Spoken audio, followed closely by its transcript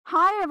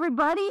Hi,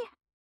 everybody.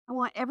 I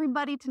want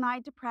everybody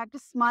tonight to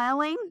practice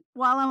smiling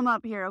while I'm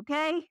up here,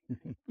 okay?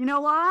 You know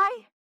why?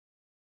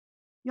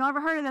 You ever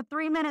heard of the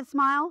 3-minute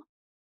smile?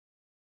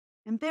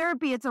 In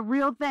therapy, it's a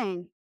real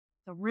thing.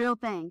 It's a real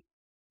thing.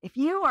 If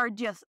you are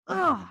just,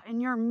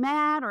 and you're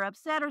mad or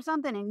upset or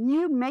something, and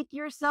you make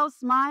yourself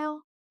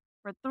smile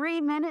for 3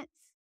 minutes,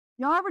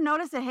 y'all ever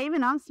notice that,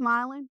 Haven, I'm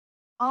smiling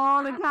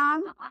all the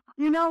time?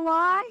 You know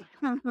why?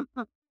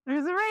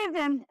 There's a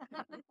reason.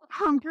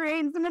 I'm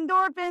creating some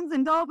endorphins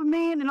and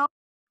dopamine and all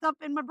stuff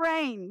in my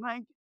brain.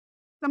 Like,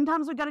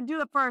 sometimes we got to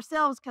do it for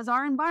ourselves because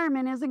our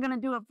environment isn't going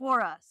to do it for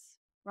us,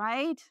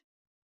 right?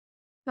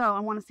 So I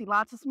want to see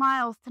lots of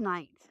smiles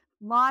tonight.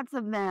 Lots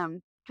of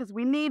them, because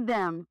we need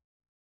them.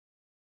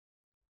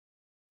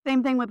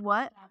 Same thing with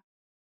what?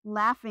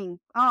 Laughing.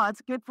 Oh,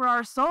 it's good for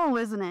our soul,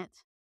 isn't it?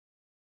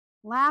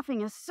 Laughing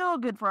is so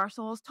good for our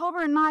souls.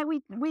 Tober and I,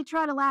 we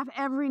try to laugh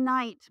every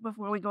night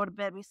before we go to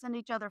bed. We send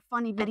each other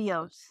funny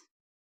videos.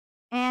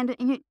 And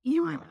we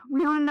want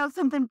to know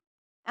something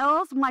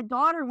else? My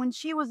daughter, when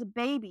she was a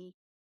baby,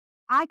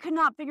 I could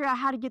not figure out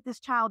how to get this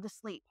child to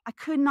sleep. I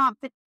could not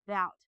figure it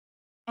out.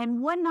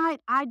 And one night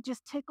I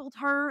just tickled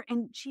her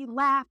and she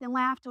laughed and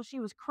laughed till she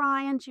was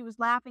crying. She was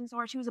laughing so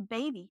hard. She was a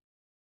baby.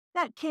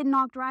 That kid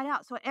knocked right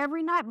out. So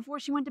every night before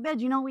she went to bed,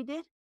 you know what we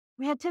did?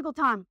 We had tickle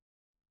time.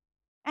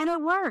 And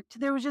it worked.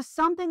 There was just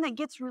something that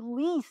gets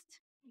released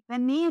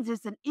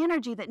it's an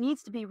energy that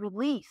needs to be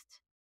released.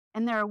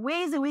 And there are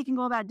ways that we can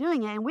go about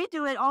doing it. And we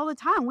do it all the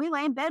time. We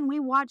lay in bed and we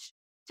watch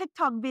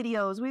TikTok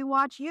videos. We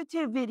watch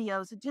YouTube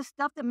videos. It's just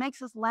stuff that makes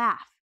us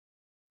laugh.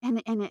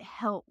 And it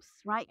helps,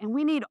 right? And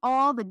we need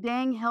all the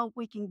dang help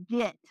we can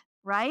get,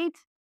 right?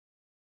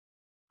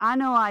 I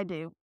know I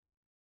do.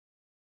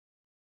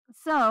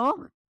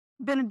 So,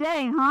 been a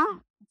day, huh?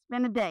 It's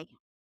been a day.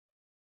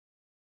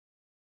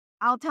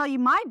 I'll tell you,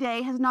 my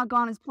day has not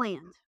gone as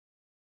planned.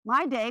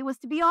 My day was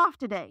to be off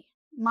today.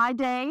 My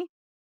day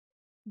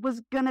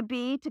was going to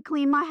be to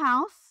clean my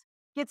house,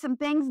 get some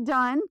things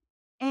done,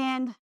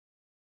 and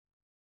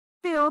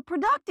feel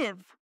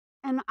productive.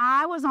 And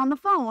I was on the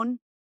phone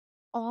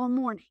all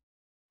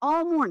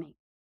morning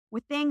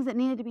with things that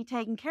needed to be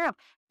taken care of.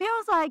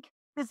 Feels like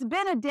this has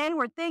been a day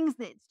where things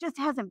that just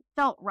hasn't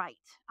felt right.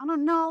 I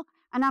don't know.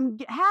 And I'm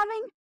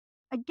having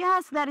a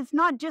guess that it's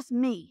not just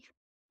me,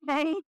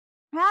 okay?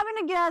 I'm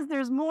having a guess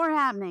there's more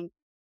happening.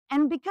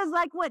 And because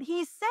like what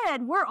he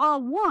said, we're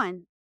all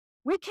one.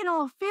 We can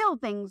all feel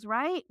things,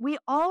 right? We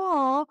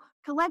all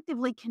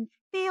collectively can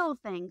feel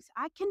things.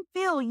 I can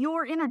feel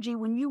your energy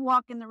when you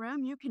walk in the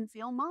room. You can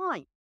feel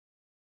mine.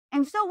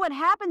 And so what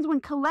happens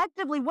when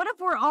collectively, what if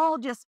we're all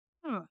just,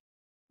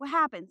 what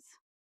happens?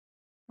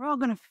 We're all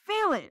going to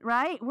feel it,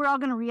 right? We're all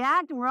going to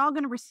react and we're all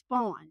going to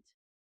respond.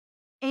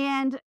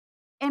 And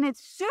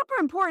it's super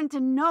important to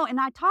know, and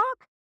I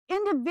talk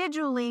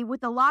individually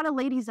with a lot of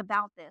ladies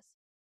about this.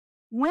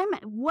 Women,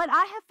 what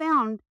I have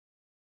found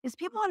is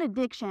people on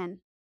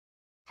addiction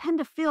tend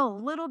to feel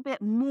a little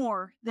bit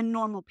more than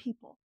normal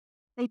people.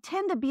 They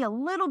tend to be a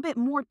little bit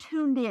more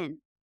tuned in.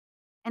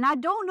 And I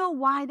don't know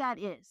why that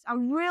is. I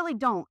really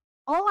don't.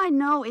 All I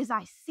know is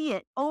I see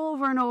it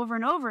over and over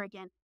and over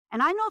again.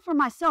 And I know for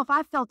myself,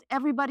 I felt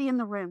everybody in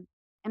the room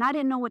and I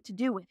didn't know what to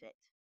do with it.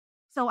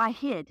 So I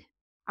hid.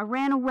 I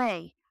ran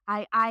away.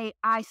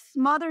 I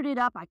smothered it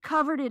up. I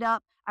covered it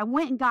up. I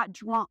went and got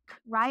drunk,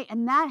 right?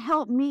 And that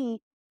helped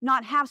me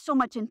not have so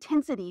much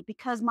intensity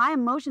because my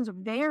emotions are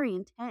very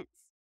intense.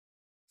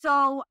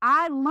 So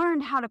I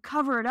learned how to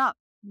cover it up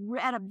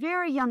at a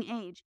very young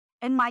age.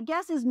 And my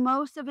guess is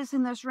most of us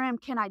in this room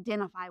can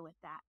identify with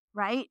that,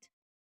 right?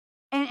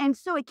 And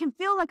so it can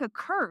feel like a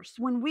curse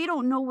when we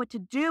don't know what to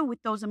do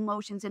with those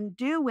emotions and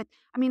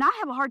I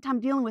have a hard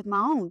time dealing with my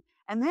own.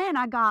 And then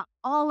I got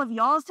all of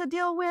y'all's to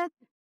deal with.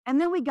 And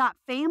then we got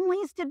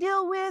families to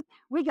deal with.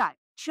 We got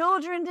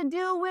children to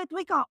deal with.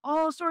 We got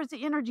all sorts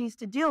of energies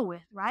to deal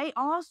with, right?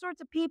 All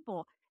sorts of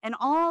people and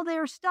all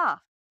their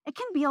stuff. It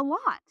can be a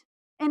lot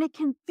and it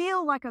can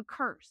feel like a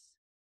curse.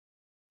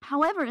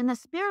 However, in the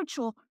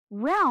spiritual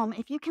realm,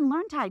 if you can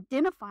learn to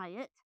identify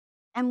it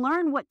and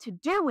learn what to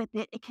do with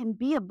it, it can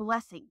be a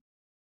blessing.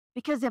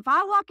 Because if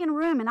I walk in a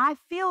room and I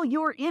feel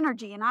your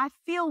energy and I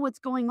feel what's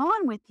going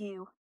on with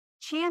you,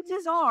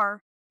 chances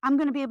are I'm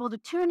going to be able to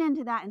tune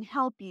into that and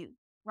help you,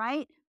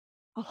 right?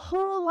 A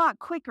whole lot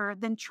quicker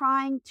than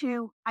trying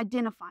to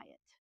identify it.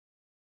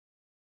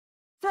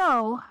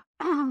 So,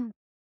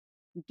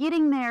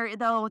 getting there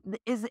though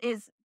is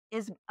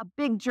a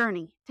big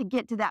journey to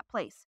get to that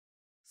place.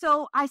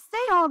 So I say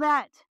all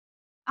that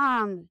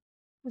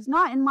was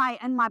not in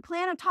my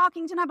plan of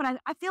talking tonight, but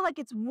I feel like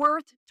it's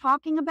worth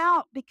talking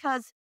about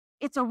because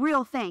it's a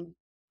real thing,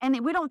 and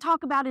we don't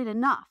talk about it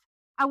enough.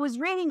 I was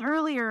reading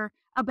earlier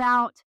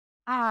about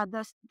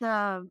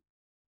the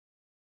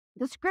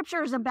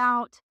scriptures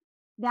about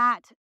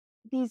that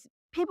these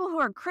people who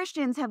are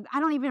Christians have, I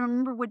don't even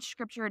remember which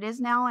scripture it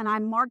is now, and I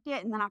marked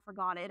it and then I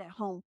forgot it at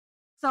home.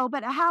 So,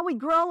 but how we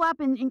grow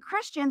up in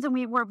Christians and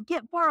we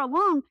get far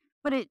along,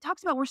 but it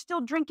talks about we're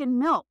still drinking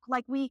milk.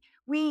 Like we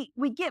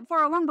get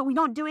far along, but we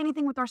don't do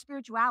anything with our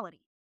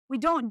spirituality. we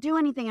don't do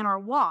anything in our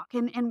walk,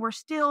 and we're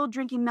still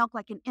drinking milk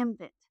like an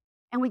infant.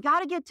 And we got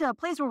to get to a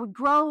place where we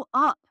grow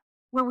up,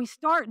 where we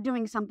start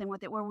doing something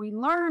with it, where we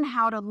learn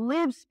how to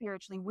live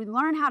spiritually. We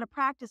learn how to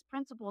practice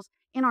principles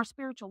in our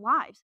spiritual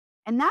lives.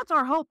 And that's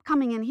our hope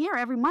coming in here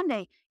every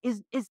Monday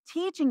is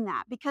teaching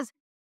that, because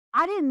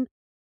I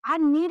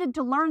needed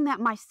to learn that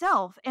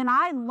myself. And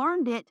I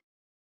learned it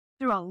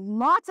through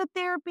lots of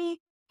therapy,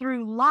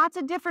 through lots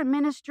of different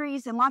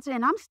ministries, and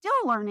I'm still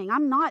learning.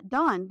 I'm not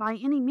done by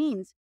any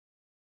means.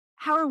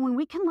 However, when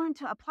we can learn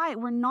to apply it,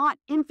 we're not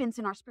infants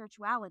in our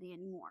spirituality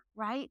anymore,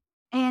 right?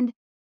 And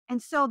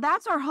so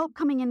that's our hope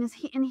coming in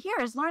here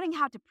is learning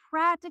how to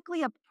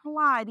practically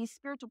apply these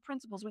spiritual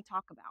principles we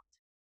talk about.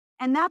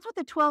 And that's what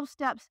the 12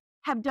 steps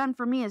have done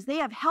for me, is they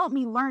have helped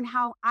me learn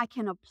how I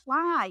can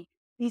apply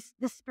this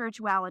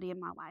spirituality in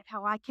my life,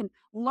 how I can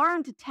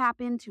learn to tap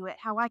into it,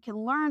 how I can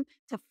learn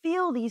to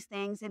feel these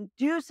things and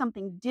do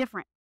something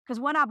different, because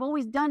what I've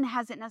always done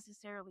hasn't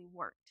necessarily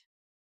worked.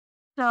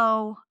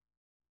 So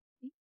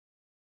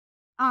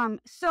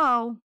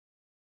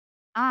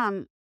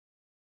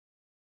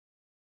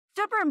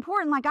super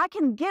important. Like, I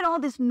can get all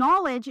this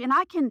knowledge and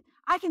I can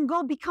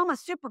go become a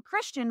super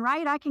Christian,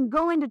 right? I can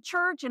go into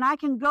church and I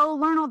can go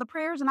learn all the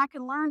prayers and I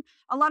can learn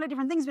a lot of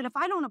different things. But if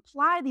I don't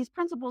apply these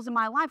principles in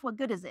my life, what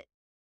good is it?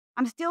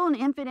 I'm still an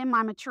infant in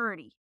my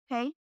maturity,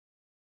 okay?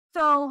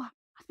 So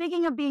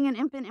speaking of being an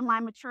infant in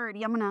my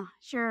maturity, I'm going to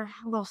share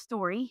a little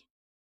story.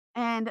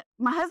 And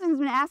my husband's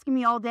been asking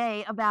me all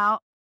day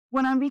about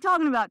what I'm going to be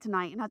talking about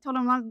tonight. And I told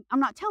him I'm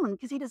not telling,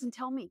 because he doesn't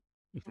tell me.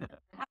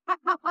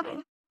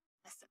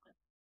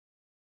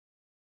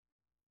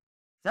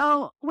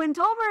 So when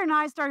Tolbert and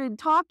I started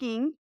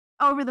talking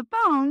over the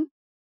phone,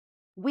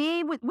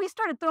 we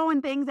started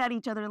throwing things at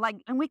each other, like,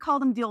 and we call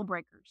them deal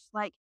breakers.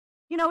 Like,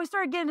 we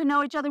started getting to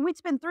know each other. We'd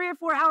spend 3 or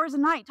 4 hours a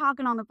night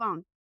talking on the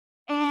phone.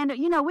 And,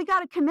 we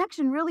got a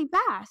connection really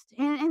fast.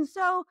 And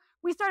so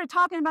we started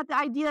talking about the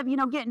idea of,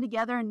 getting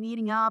together and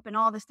meeting up and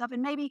all this stuff,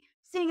 and maybe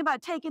seeing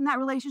about taking that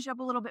relationship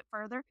a little bit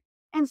further.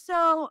 And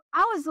so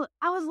I was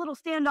a little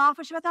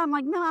standoffish about that. I'm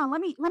like, no,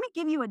 let me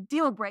give you a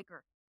deal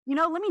breaker.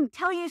 Let me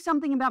tell you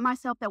something about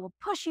myself that will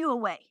push you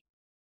away.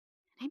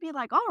 And he'd be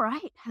like, all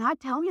right. And I'd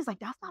tell him, he's like,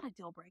 that's not a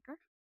deal breaker.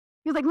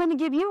 He was like, let me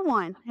give you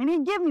one. And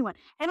he'd give me one.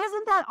 And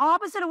isn't that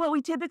opposite of what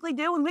we typically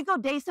do? When we go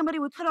date somebody,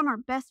 we put on our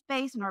best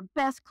face and our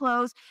best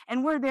clothes,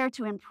 and we're there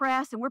to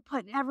impress, and we're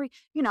putting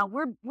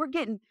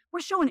we're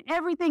showing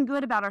everything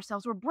good about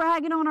ourselves. We're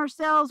bragging on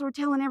ourselves. We're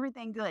telling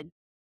everything good.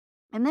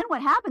 And then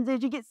what happens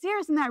is you get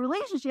serious in that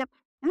relationship,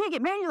 and then you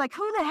get married. You're like,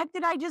 who the heck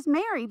did I just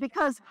marry?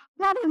 Because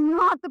that is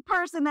not the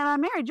person that I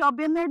married. Y'all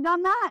been there,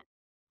 done that?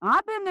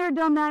 I've been there,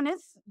 done that, and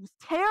it's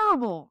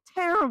terrible,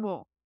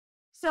 terrible.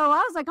 So I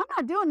was like, I'm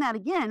not doing that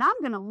again. I'm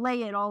going to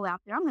lay it all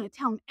out there. I'm going to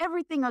tell him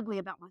everything ugly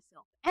about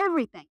myself,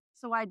 everything.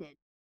 So I did.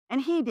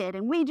 And he did.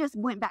 And we just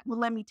went back. Well,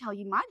 let me tell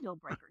you my deal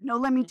breaker. No,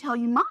 let me tell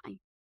you mine.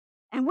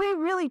 And we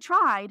really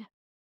tried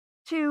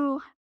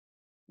to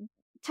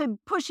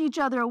push each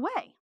other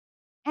away.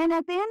 And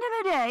at the end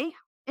of the day,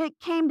 it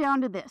came down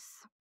to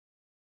this.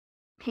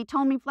 He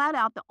told me flat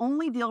out, the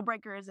only deal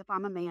breaker is if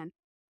I'm a man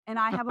and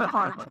I have a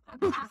heart.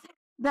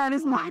 That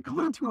is not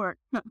going to work.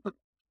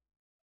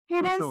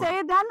 He didn't say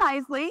it that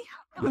nicely.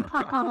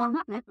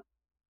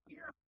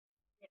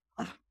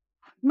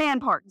 Man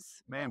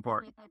parts. Man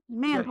part.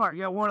 Man part.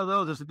 You got one of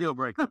those, it's a deal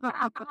breaker.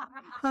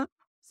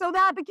 So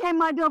that became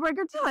my deal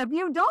breaker too. If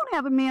you don't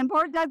have a man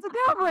part, that's a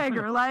deal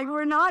breaker. Like,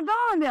 we're not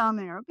going down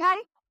there, okay?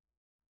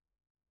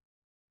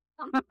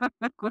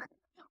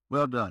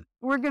 Well done.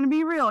 We're going to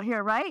be real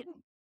here, right?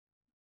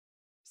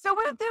 So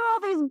we threw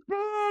all these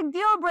big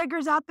deal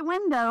breakers out the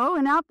window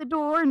and out the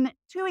door and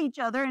to each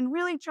other and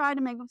really tried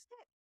to make them stick.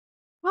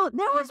 Well,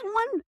 there was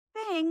one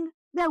thing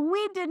that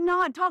we did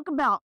not talk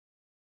about.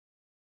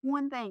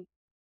 One thing.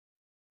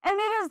 And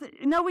it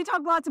is, we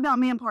talk lots about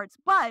man parts,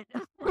 but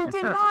we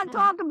did not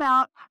talk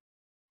about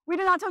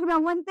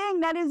one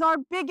thing that is our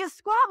biggest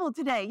squabble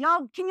today.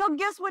 Can y'all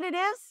guess what it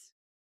is?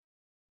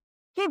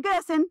 Keep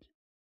guessing.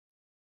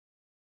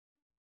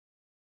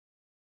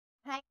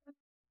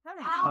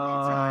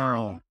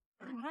 Oh.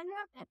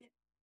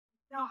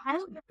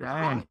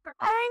 Dang.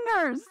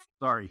 Hangers.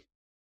 Sorry.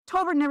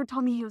 Tolbert never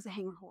told me he was a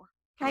hanger whore.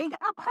 Okay?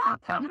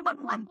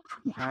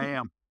 I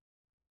am.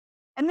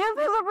 And this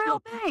is a real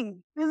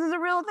thing. This is a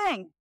real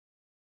thing.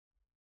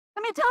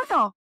 Let me tell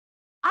y'all,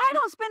 I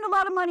don't spend a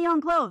lot of money on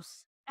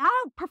clothes.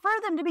 I prefer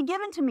them to be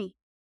given to me.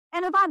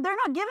 And if they're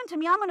not given to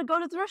me, I'm going to go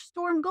to the thrift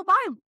store and go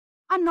buy them.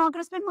 I'm not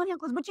going to spend money on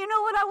clothes. But you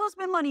know what I will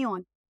spend money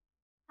on?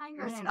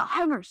 Hangers.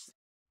 Hangers.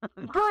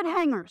 Good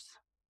hangers.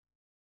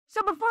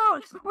 So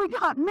before we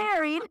got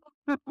married,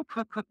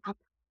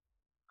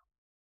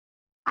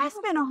 I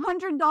spent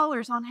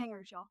 $100 on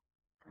hangers, y'all.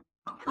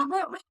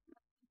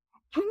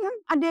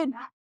 I did.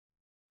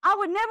 I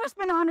would never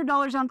spend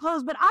 $100 on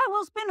clothes, but I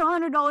will spend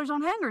 $100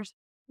 on hangers.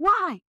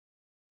 Why?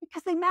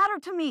 Because they matter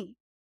to me.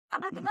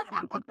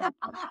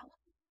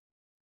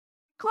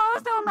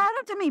 Clothes don't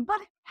matter to me, but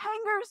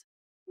hangers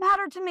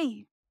matter to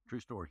me. True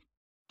story.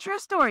 True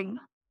story.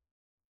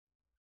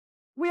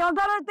 We all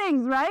got our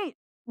things, right?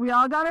 We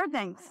all got our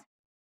things.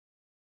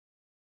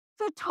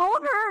 So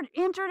Tolbert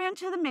entered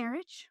into the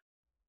marriage,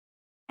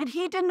 and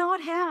he did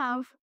not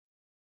have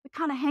the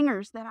kind of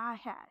hangers that I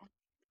had.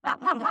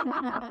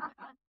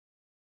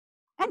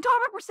 And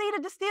Tolbert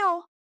proceeded to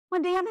steal my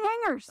damn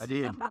hangers. I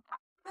did.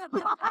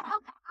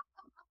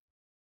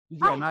 She's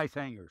got nice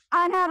hangers.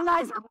 I had a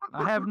nice.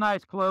 I have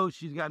nice clothes.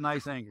 She's got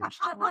nice hangers.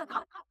 So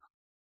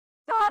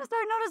I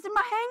started noticing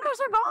my hangers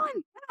are gone.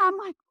 And I'm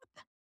like,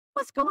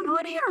 what's going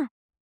on here?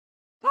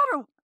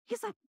 Daughter,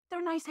 he's like,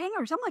 they're nice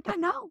hangers. I'm like, I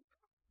know,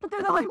 but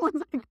they're the only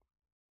ones I got.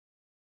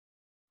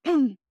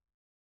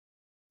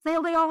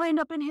 So they all end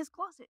up in his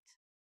closet,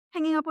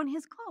 hanging up on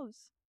his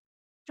clothes,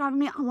 driving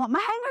me. I want my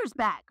hangers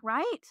back,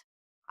 right?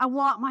 I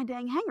want my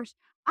dang hangers.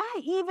 I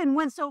even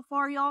went so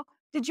far, y'all.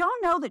 Did y'all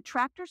know that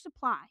Tractor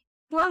Supply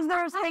blows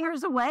their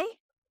hangers away?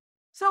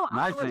 So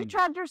I went to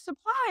Tractor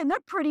Supply, and they're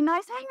pretty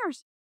nice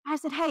hangers. I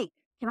said, hey,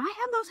 can I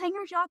have those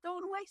hangers y'all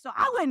throwing away? So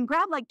I went and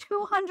grabbed like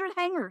 200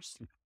 hangers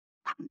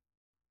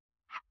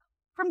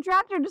from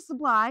Tractor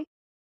Supply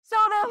so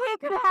that we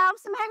could have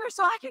some hangers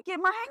so I could get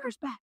my hangers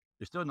back.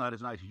 They're still not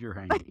as nice as your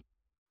hangers.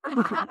 So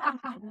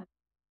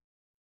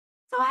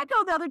I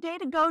go the other day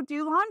to go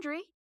do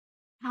laundry.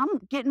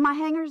 I'm getting my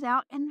hangers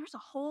out, and there's a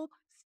whole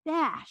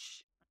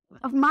stash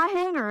of my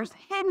hangers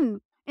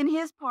hidden in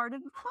his part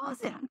of the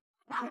closet.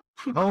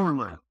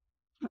 Totally.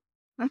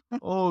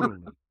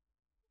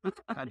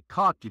 Kind of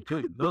cocked you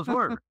too. Those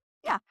were.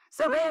 Yeah.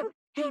 So then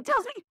he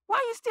tells me, why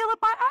are you stealing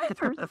my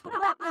hangers?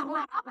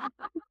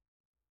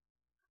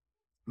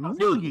 I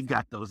knew you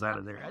got those out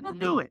of there. I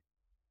knew it.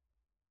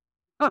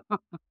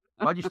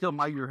 Why'd you steal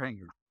your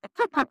hangers?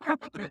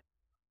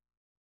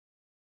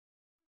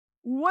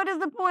 What is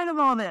the point of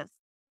all this?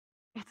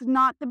 It's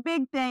not the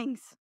big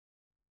things.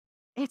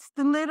 It's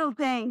the little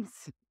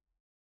things.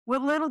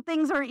 What little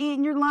things are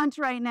eating your lunch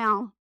right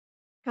now?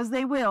 Because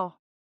they will.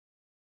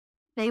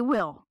 They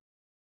will.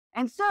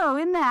 And so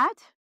in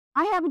that,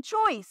 I have a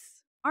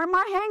choice. Are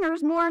my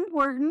hangers more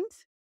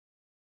important?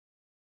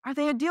 Are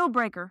they a deal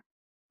breaker?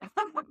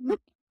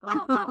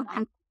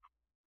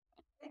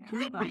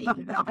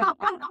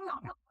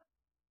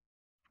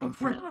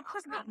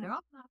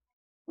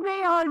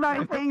 They are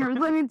nice hangers,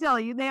 let me tell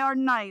you. They are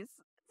nice.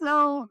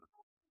 So,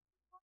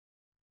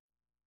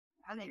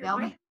 are they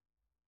velvet?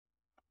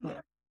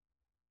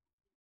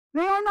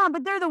 They are not,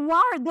 but they're the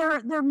wire.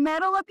 They're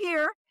metal up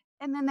here,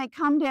 and then they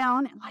come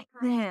down like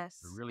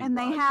this. Really and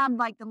they have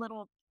like the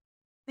little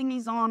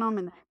thingies on them,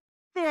 and they're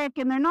thick,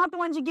 and they're not the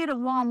ones you get at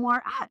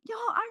Walmart. I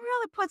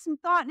really put some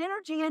thought and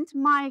energy into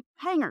my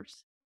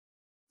hangers.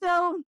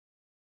 So,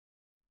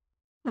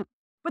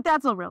 but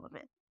that's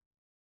irrelevant.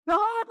 The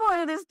whole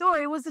point of this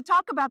story was to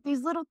talk about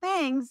these little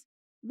things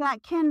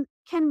that can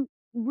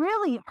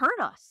really hurt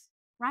us,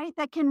 right?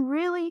 That can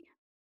really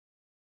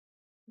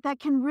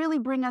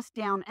bring us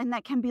down, and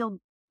that can be deal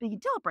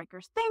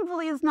breakers.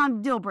 Thankfully, it's not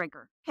a deal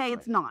breaker. Okay, right.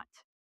 It's not.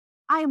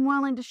 I am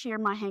willing to share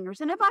my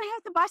hangers, and if I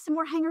have to buy some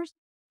more hangers,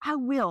 I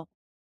will.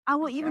 I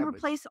will even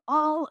replace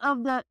all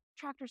of the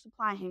Tractor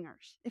Supply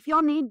hangers. If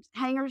y'all need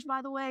hangers,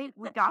 by the way,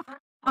 we got them.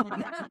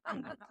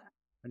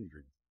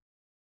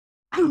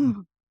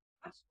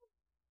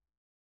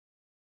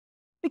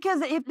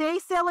 Because if they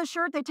sell a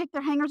shirt, they take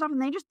their hangers off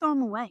and they just throw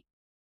them away.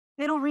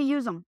 They don't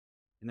reuse them.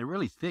 And they're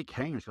really thick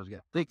hangers because you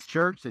got thick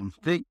shirts and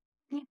thick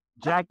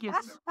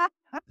jackets.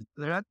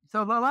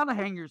 So a lot of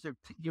hangers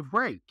you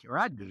break, or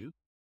I do.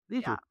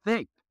 These are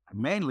thick,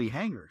 manly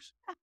hangers.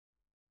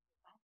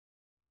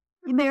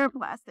 They're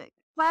plastic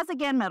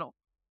and metal.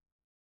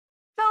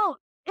 So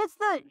it's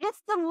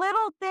the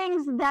little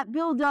things that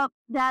build up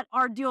that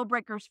are deal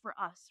breakers for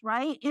us,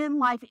 right? In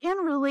life, in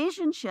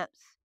relationships,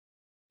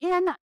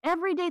 in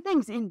everyday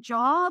things, in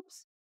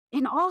jobs,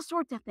 in all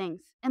sorts of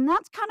things. And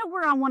that's kind of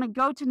where I want to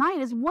go tonight,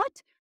 is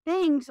what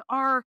things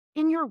are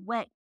in your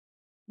way?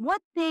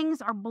 What things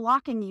are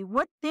blocking you?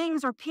 What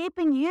things are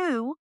keeping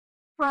you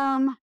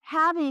from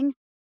having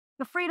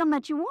the freedom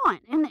that you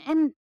want? And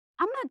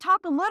I'm going to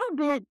talk a little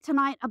bit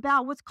tonight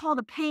about what's called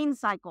a pain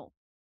cycle.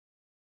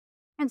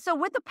 And so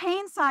with the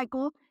pain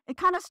cycle, it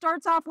kind of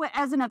starts off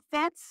as an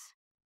offense.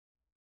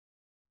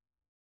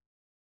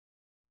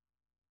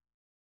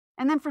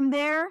 And then from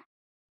there,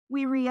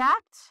 we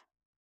react.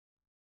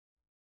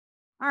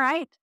 All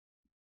right.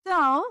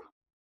 So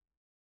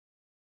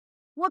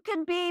what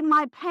could be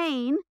my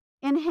pain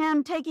in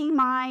him taking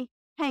my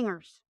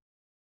hangers?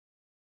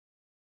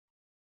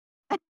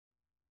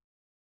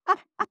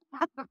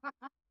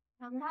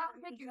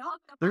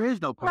 There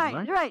is no pain,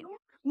 right? Right.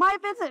 My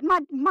pain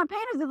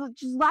is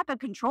just lack of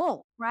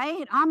control,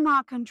 right? I'm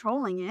not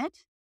controlling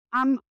it.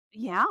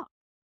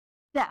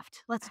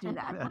 Theft. Let's do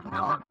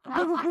that.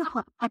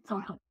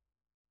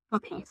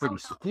 Pretty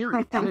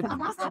serious.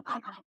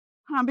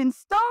 I've been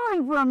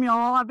stolen from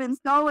y'all. I've been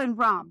stolen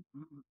from.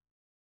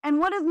 And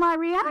what is my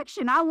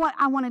reaction? I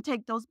want to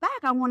take those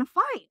back. I want to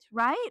fight,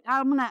 right?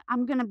 I'm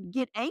gonna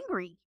get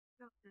angry.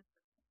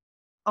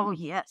 Oh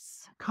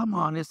yes. Come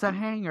on, it's a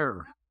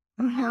hanger.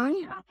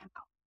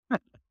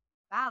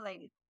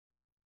 Violated.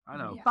 I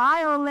know.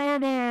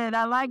 Violated.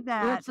 I like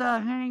that. It's a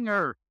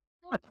hanger.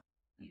 I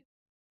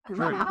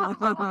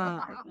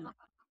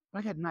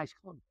got nice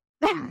clothes.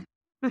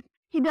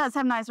 He does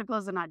have nicer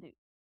clothes than I do.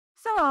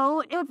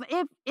 So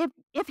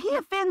if he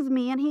offends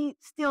me and he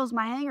steals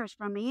my hangers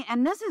from me,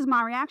 and this is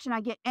my reaction,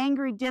 I get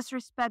angry,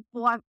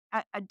 disrespectful. I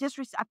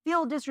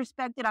feel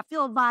disrespected. I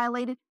feel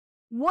violated.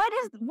 What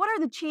are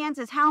the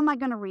chances? How am I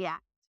going to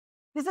react?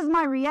 This is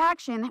my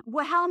reaction.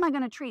 How am I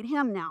going to treat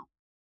him now?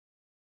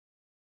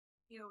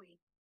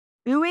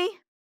 Ooey?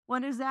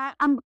 What is that?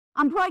 I'm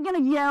probably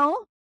going to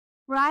yell,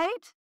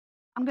 right?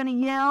 I'm going to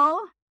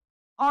yell,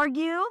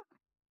 argue. I'm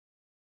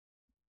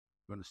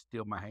going to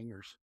steal my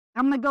hangers.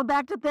 I'm going to go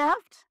back to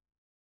theft.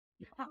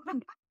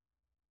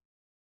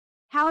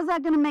 How is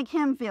that going to make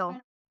him feel?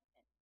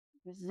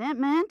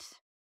 Resentment.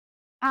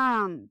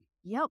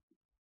 Yep.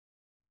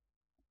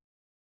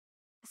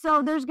 So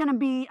I'm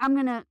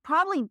going to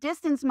probably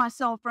distance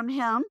myself from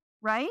him,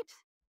 right?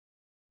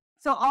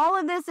 So all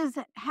of this is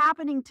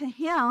happening to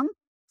him.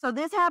 So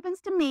this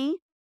happens to me.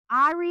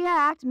 I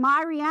react.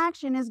 My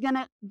reaction is going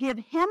to give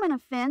him an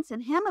offense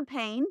and him a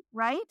pain,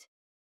 right?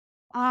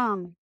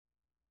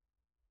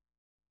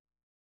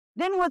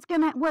 Then how is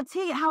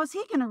he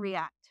going to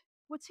react?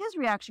 What's his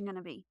reaction going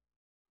to be?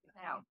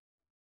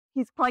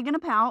 He's probably going to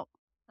pout.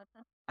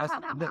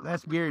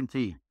 That's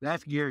guaranteed.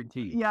 That's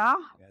guaranteed. Yeah.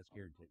 That's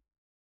guaranteed.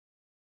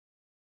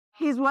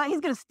 He's what? He's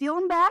going to steal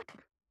him back?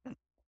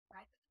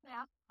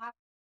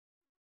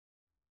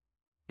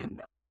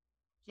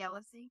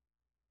 Jealousy.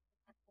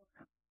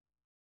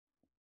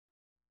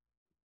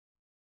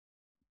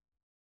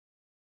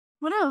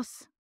 What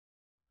else?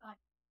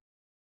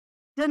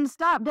 Doesn't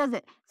stop, does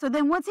it? So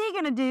then what's he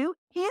going to do?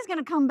 He's going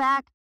to come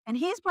back and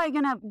he's probably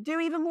going to do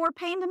even more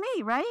pain to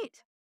me,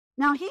 right?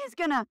 Now he's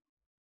going to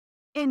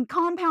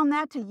compound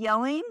that to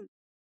yelling,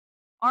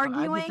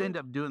 arguing. I just end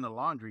up doing the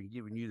laundry and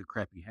giving you the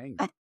crappy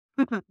hanger.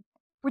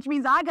 Which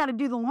means I got to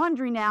do the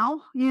laundry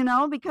now,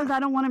 because I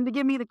don't want him to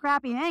give me the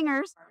crappy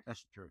hangers.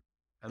 That's true.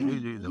 I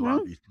do the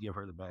laundry to give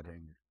her the bad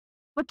hangers.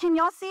 But can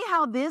y'all see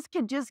how this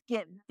could just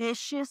get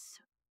vicious?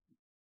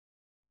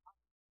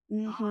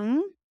 Mm-hmm.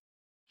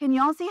 Can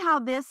y'all see how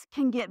this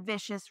can get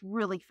vicious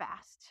really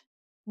fast?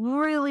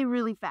 Really,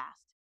 really fast.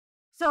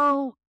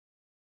 So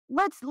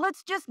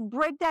let's just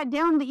break that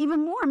down to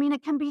even more. I mean,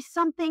 it can be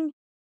something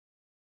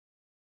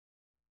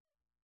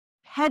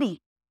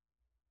petty.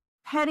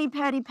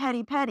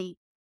 Petty.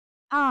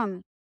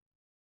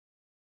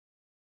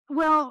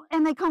 Well,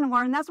 and they kind of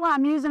are, and that's why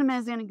I'm using them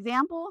as an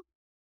example,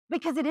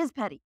 because it is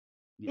petty.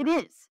 Yeah. It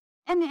is.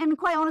 And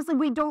quite honestly,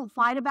 we don't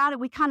fight about it.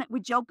 We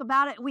joke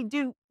about it. We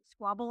do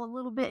squabble a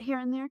little bit here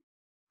and there.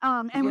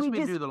 And we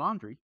just do the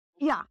laundry.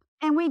 Yeah.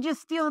 And we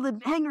just steal the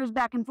hangers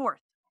back and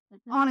forth,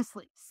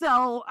 honestly.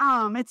 So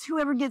it's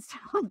whoever gets to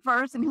them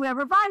first and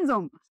whoever finds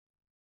them.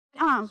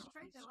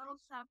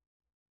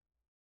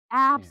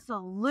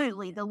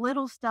 Absolutely. Yeah. The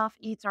little stuff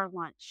eats our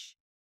lunch.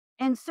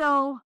 And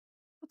so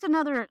what's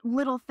another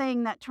little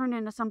thing that turned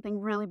into something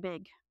really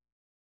big?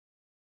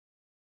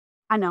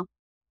 I know.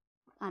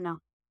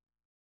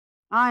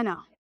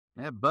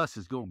 That bus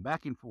is going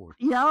back and forth.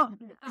 Yep.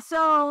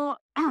 So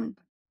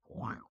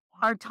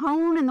our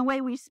tone and the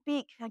way we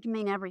speak, that can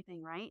mean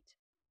everything, right?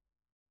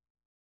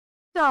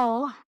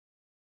 So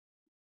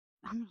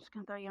I'm just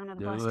going to throw you under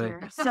the bus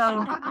here.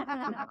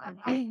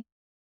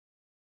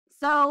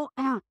 So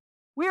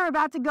we were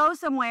about to go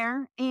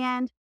somewhere,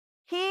 and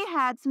he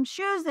had some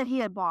shoes that he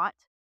had bought,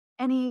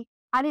 and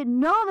I didn't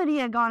know that he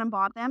had gone and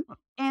bought them,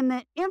 and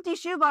the empty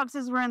shoe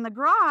boxes were in the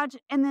garage,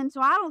 and then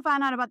so I don't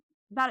find out about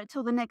it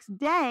till the next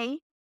day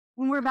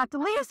when we're about to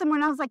leave somewhere,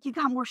 and I was like, you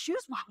got more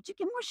shoes? Why would you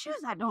get more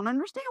shoes? I don't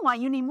understand why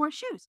you need more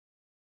shoes.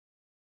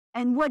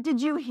 And what did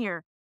you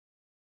hear?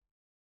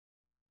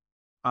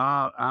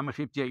 I'm a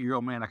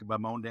 58-year-old man. I can buy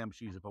my own damn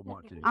shoes if I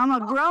want to. I'm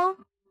a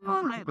grown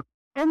woman.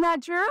 Isn't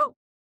that true?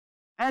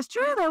 That's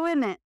true, though,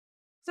 isn't it?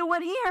 So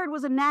what he heard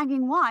was a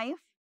nagging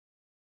wife.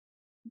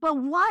 But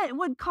what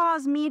would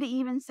cause me to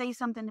even say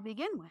something to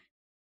begin with?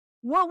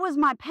 What was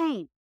my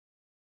pain?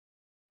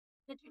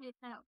 That you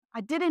didn't know.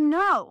 I didn't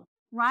know,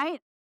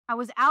 right? I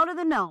was out of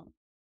the know.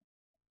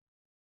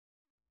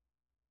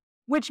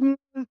 Which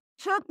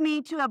took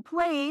me to a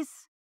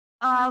place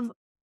of,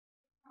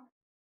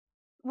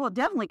 well,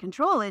 definitely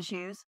control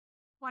issues.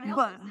 What else?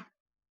 But,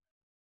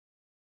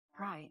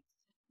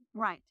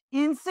 right.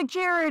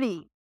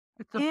 Insecurity.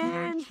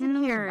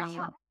 Insecurity.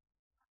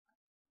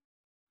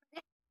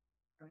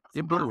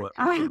 It blew up.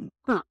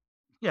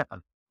 Yeah.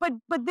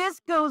 But this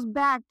goes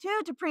back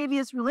to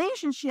previous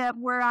relationship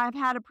where I've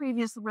had a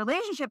previous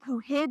relationship who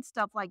hid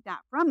stuff like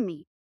that from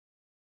me.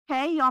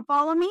 Okay, y'all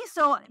follow me?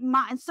 So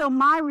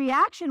my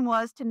reaction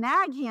was to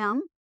nag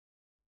him.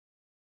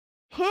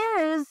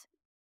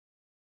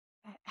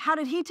 How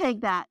did he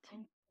take that?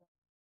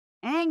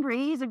 Angry.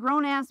 He's a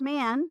grown-ass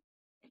man.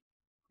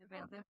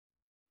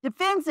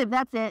 Defensive,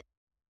 that's it.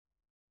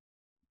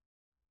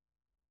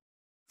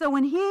 So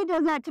when he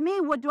does that to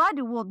me, what do I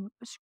do? Well,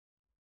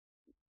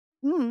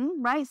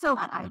 right? So,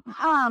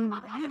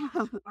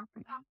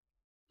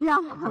 yeah.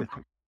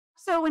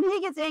 So when he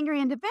gets angry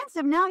and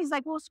defensive, now he's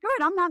like, well, screw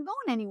it. I'm not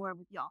going anywhere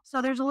with y'all.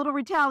 So there's a little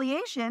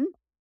retaliation.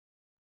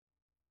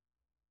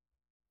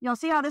 Y'all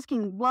see how this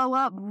can blow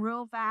up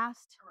real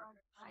fast?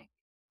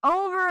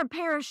 Over a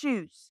pair of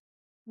shoes,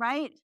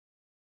 right?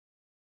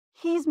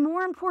 He's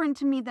more important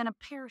to me than a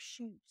pair of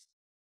shoes.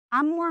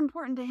 I'm more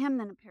important to him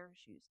than a pair of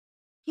shoes.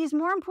 He's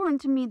more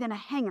important to me than a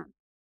hanger.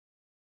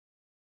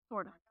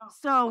 Sort of.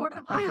 So,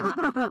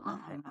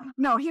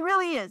 no, he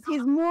really is.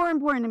 He's more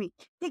important to me.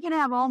 He can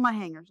have all my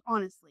hangers,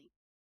 honestly.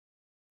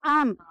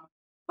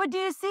 But do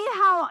you see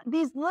how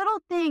these little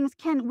things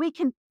we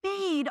can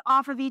feed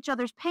off of each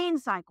other's pain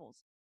cycles?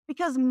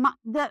 Because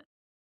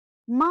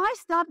my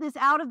stuff that's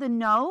out of the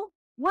know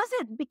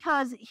wasn't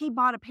because he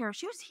bought a pair of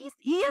shoes.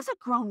 He is a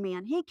grown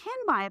man. He can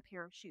buy a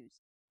pair of shoes.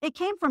 It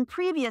came from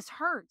previous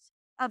hurts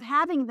of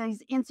having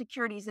these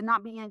insecurities and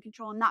not being in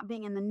control and not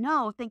being in the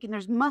know, thinking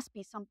there must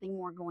be something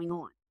more going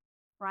on,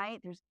 right?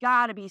 There's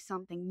got to be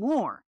something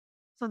more.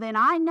 So then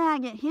I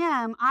nag at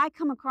him. I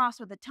come across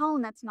with a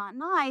tone that's not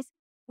nice,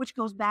 which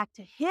goes back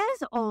to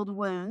his old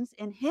wounds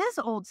and his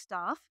old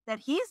stuff that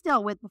he's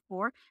dealt with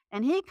before.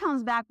 And he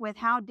comes back with,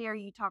 how dare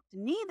you talk to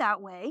me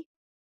that way?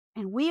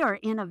 And we are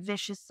in a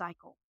vicious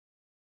cycle.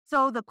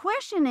 So the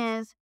question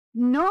is,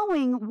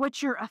 knowing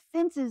what your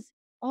offenses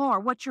are,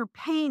 what your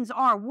pains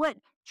are, what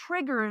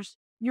triggers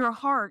your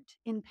heart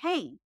in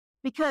pain.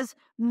 Because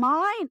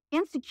my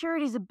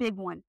insecurity is a big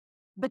one.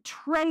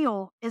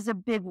 Betrayal is a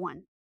big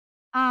one.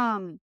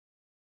 Not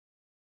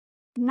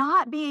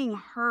being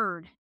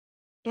heard.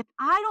 If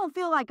I don't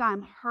feel like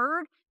I'm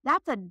heard,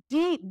 that's a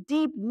deep,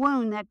 deep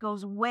wound that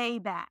goes way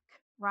back,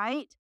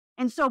 right?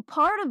 And so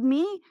part of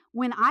me,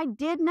 when I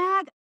did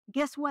nag,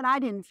 guess what I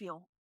didn't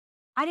feel?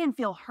 I didn't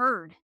feel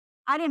heard.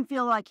 I didn't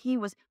feel like he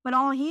was, but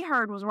all he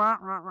heard was rah,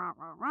 rah, rah,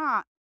 rah,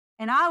 rah.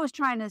 And I was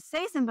trying to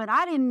say something, but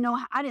I didn't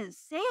know, I didn't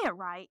say it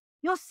right.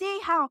 You'll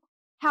see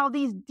how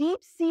these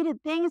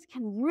deep-seated things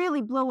can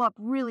really blow up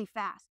really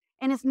fast.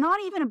 And it's not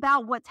even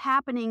about what's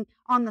happening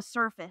on the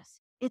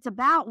surface. It's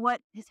about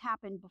what has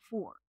happened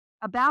before,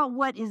 about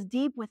what is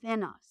deep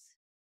within us.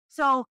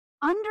 So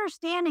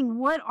understanding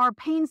what our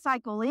pain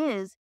cycle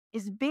is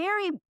it's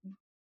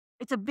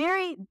a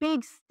very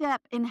big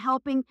step in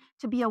helping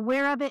to be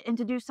aware of it and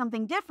to do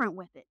something different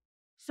with it.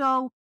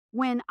 So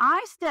when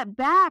I stepped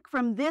back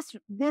from this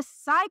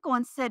cycle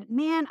and said,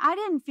 man, I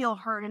didn't feel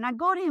heard. And I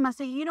go to him, I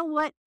say, you know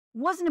what? It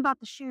wasn't about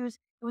the shoes.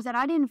 It was that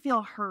I didn't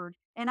feel heard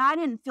and I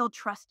didn't feel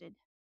trusted.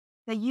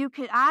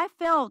 I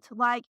felt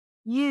like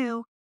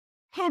you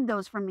hid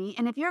those from me.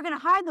 And if you're going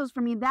to hide those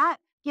from me, that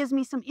gives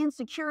me some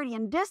insecurity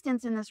and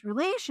distance in this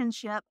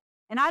relationship.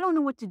 And I don't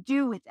know what to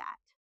do with that.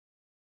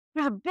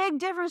 There's a big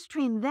difference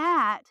between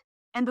that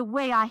and the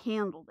way I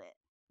handled it,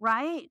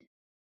 right?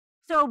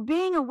 So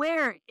being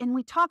aware, and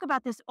we talk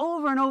about this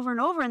over and over and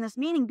over in this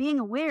meeting, being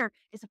aware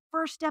is the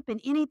first step in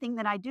anything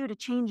that I do to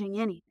changing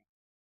anything.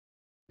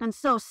 And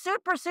so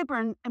super,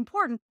 super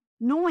important,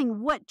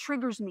 knowing what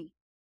triggers me.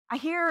 I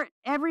hear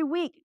every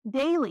week,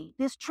 daily,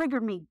 this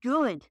triggered me.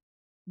 Good,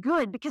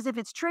 because if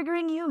it's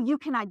triggering you, you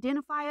can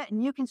identify it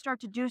and you can start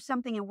to do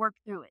something and work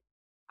through it.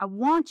 I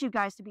want you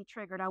guys to be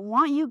triggered. I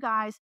want you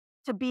guys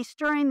to be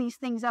stirring these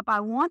things up.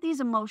 I want these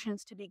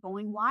emotions to be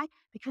going. Why?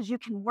 Because you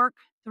can work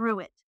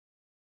through it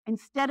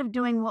instead of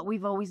doing what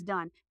we've always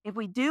done. If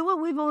we do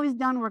what we've always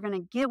done, we're going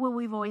to get what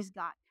we've always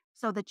got.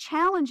 So the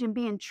challenge in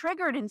being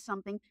triggered in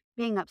something,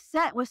 being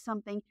upset with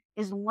something,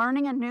 is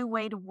learning a new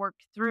way to work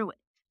through it.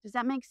 Does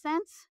that make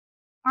sense?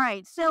 All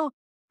right. So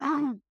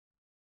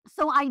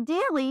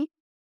ideally,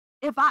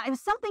 if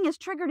something is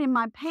triggered in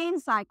my pain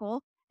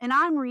cycle and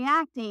I'm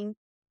reacting,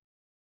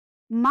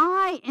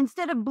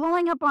 instead of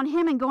blowing up on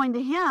him and going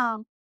to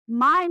him,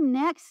 my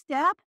next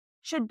step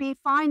should be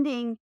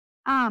finding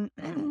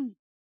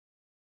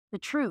the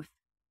truth.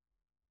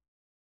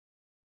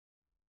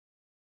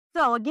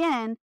 So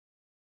again,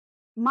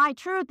 my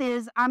truth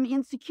is I'm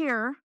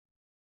insecure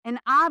and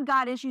I've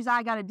got issues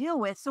I got to deal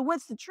with. So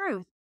what's the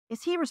truth?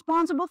 Is he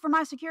responsible for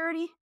my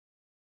security?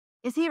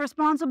 Is he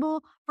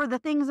responsible for the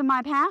things in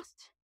my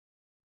past?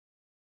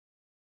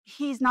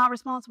 He's not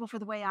responsible for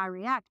the way I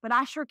react, but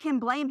I sure can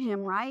blame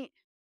him, right?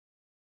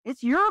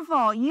 It's your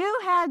fault. You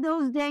had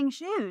those dang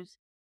shoes.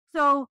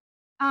 So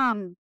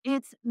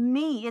it's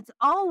me. It's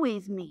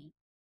always me.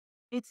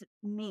 It's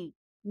me,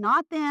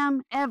 not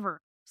them,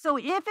 ever. So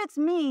if it's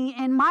me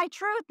and my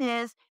truth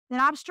is that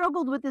I've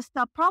struggled with this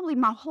stuff probably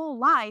my whole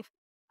life,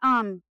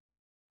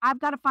 I've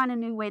got to find a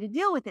new way to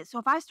deal with it. So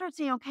if I start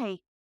saying, okay,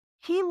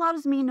 he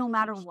loves me no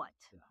matter what.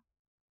 Yeah.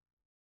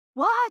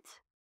 What?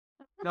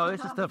 No,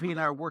 this is stuff he and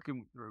I are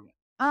working through.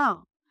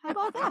 Oh, how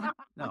about that?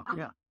 No,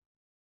 yeah.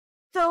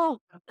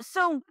 So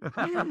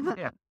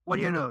Yeah. What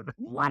do you know?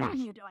 what are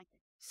you doing?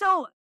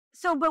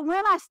 So, but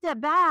when I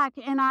step back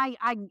and I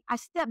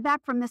step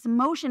back from this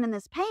emotion and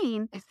this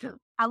pain,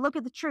 I look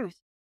at the truth.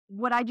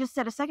 What I just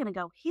said a second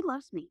ago, he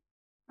loves me,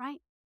 right?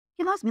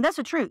 He loves me. That's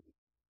the truth.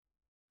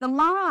 The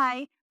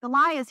lie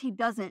is he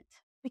doesn't.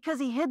 Because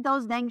he hid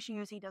those dang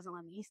shoes, he doesn't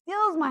love me. He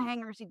steals my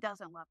hangers, he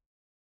doesn't love me,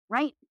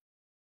 right?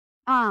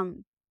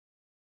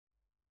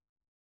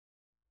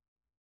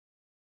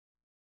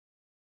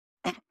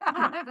 So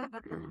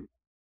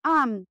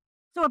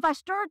if I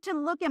start to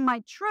look at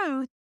my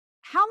truth,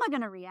 how am I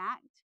going to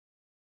react?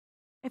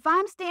 If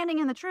I'm standing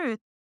in the truth,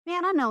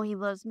 man, I know he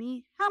loves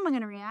me. How am I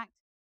going to react?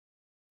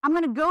 I'm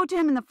going to go to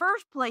him in the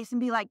first place and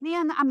be like,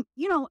 man,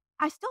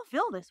 I still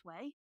feel this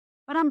way,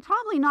 but I'm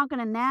probably not going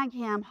to nag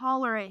him,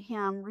 holler at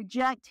him,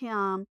 reject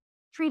him,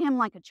 treat him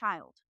like a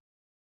child.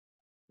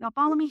 Y'all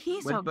follow me?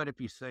 But if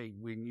you say,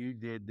 when you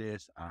did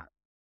this,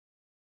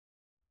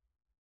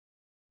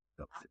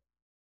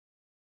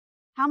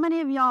 how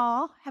many of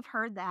y'all have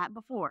heard that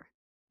before?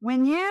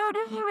 When you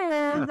do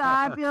this,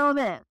 I feel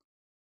this.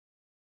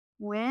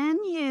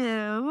 When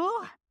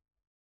you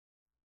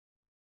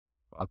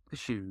up the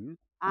shoes.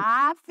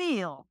 I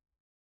feel.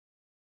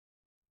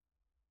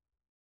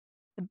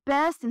 The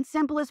best and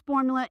simplest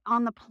formula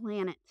on the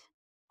planet.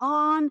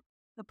 On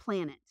the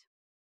planet.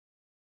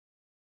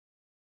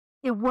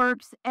 It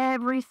works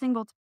every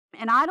single time.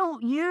 And I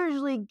don't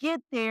usually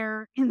get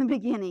there in the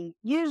beginning.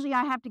 Usually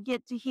I have to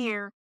get to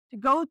here to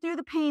go through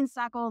the pain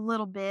cycle a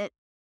little bit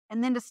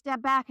and then to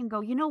step back and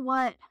go, you know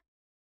what?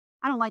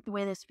 I don't like the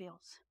way this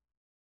feels.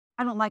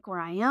 I don't like where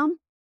I am.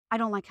 I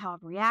don't like how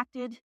I've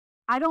reacted.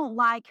 I don't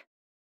like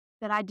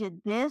that I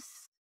did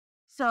this.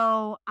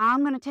 So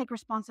I'm going to take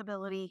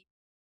responsibility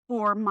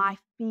for my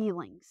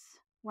feelings,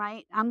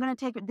 right? I'm going to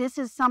take it. This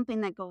is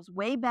something that goes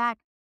way back,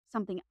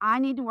 something I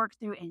need to work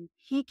through, and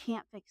he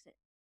can't fix it,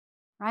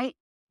 right?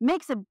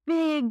 Makes a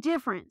big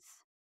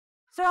difference.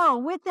 So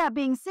with that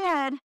being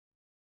said,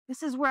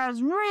 this is where I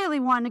was really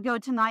wanting to go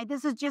tonight.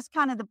 This is just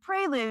kind of the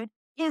prelude,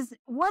 is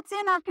what's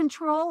in our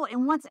control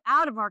and what's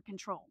out of our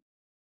control.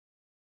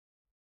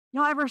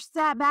 Y'all ever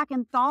sat back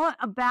and thought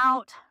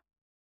about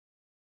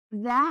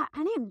that?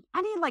 I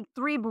need like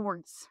 3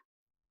 boards.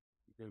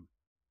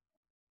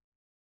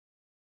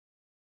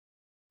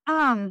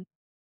 Have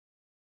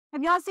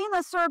y'all seen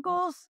the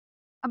circles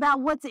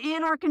about what's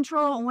in our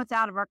control and what's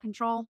out of our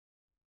control?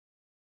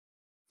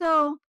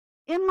 So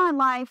in my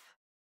life,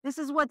 this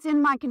is what's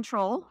in my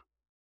control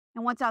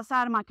and what's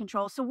outside of my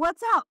control. So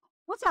what's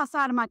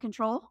outside of my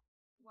control?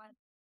 What?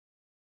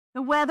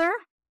 The weather,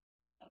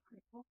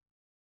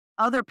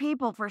 other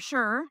people for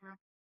sure.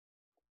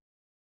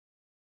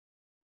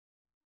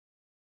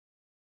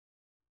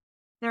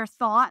 Their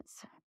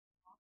thoughts.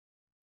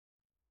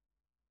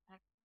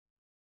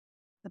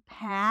 The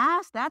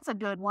past, that's a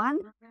good one.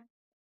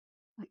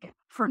 Okay,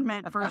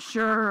 for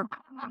sure.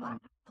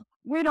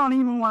 We don't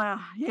even want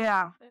to,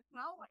 yeah.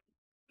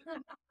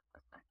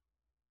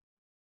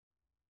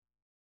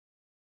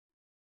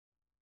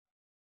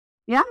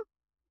 Yeah?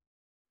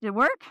 Did it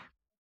work?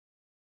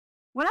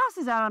 What else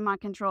is out of my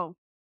control?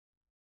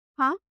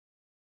 Huh?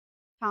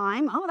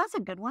 Time. Oh, that's a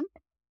good one.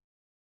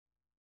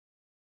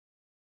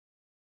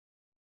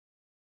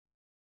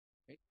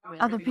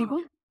 Other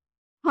people?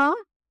 Huh?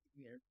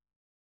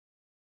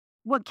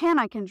 What can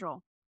I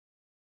control?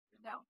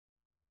 No.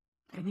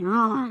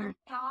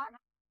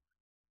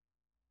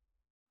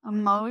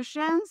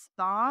 Emotions,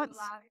 thoughts,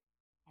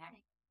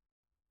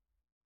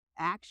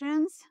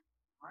 actions.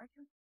 How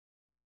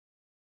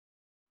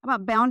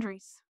about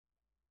boundaries?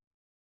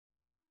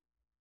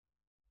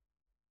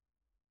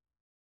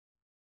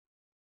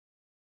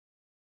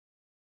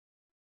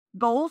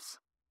 Goals?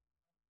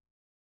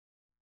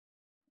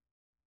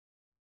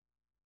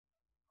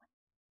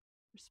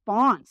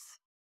 Response.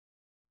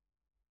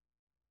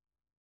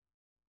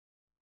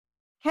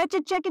 Catch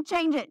it, check it,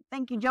 change it.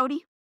 Thank you,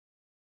 Jody.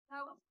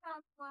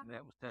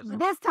 That was Tessa.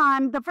 This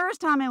time, the first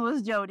time it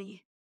was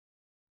Jody.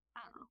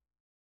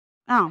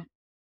 Oh.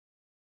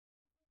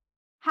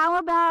 How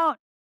about,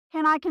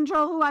 can I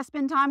control who I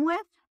spend time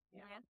with?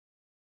 Yeah.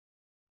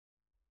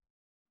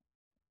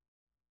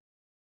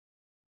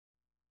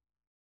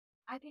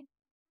 I can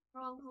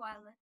control who I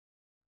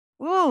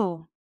live.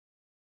 Ooh.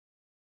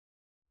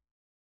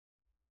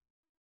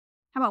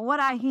 How about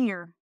what I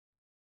hear?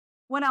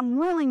 What I'm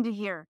willing to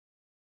hear?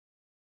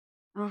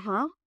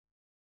 Uh-huh.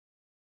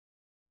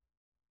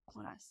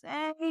 What I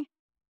say?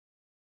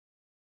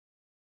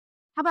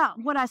 How about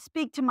what I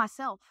speak to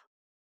myself?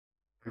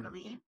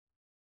 Really?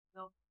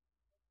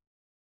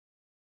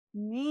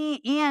 Me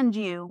and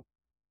you.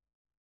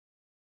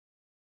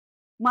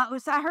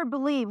 So I heard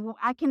believe.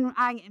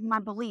 My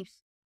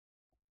beliefs.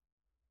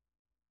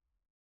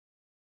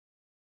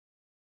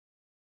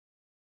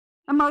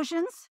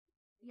 Emotions.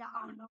 Yeah,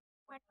 I don't know.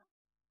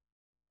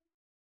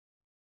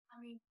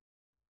 I mean,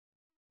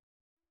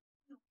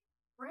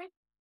 Brit,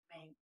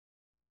 maybe.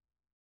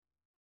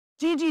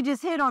 Gigi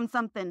just hit on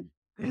something.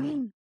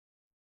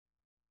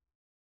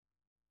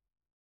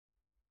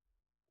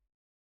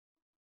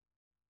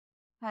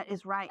 That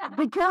is right.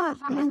 Because,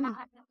 I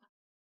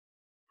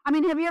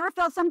mean, have you ever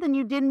felt something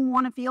you didn't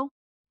want to feel?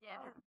 Yeah.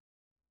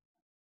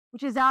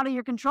 Which is out of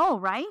your control,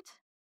 right?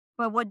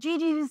 But what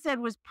Gigi just said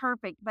was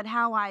perfect, but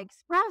how I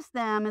express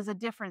them is a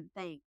different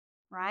thing,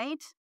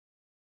 right?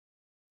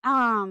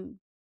 How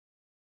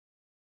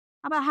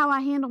about how I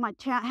handle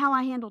how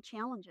I handle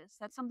challenges?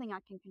 That's something I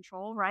can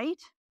control,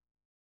 right?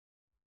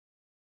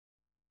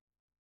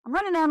 I'm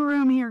running out of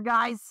room here,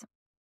 guys.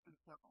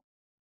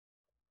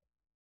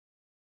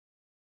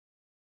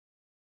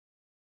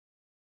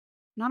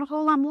 Not a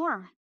whole lot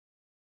more.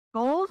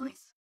 Goals?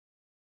 Please.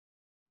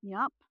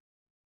 Yep.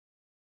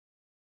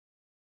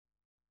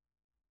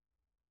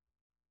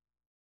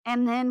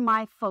 And then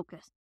my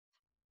focus.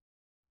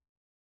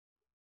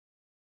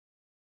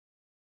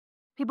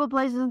 People,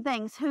 places, and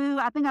things. Who,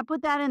 I think I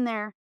put that in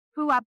there.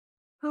 Who I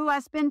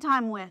spend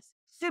time with.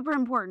 Super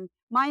important.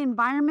 My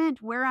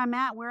environment, where I'm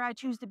at, where I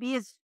choose to be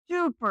is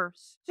super,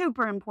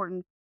 super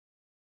important.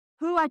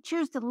 Who I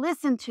choose to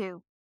listen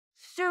to,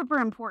 super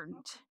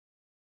important.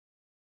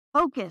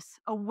 Focus,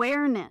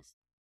 awareness.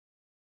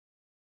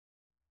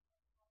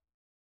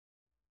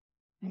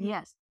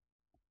 Yes.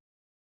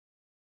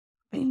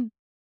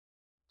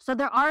 So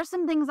there are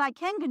some things I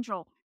can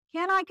control.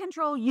 Can I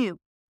control you?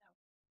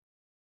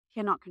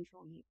 Cannot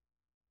control you.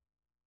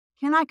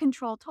 Can I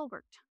control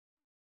Tolbert?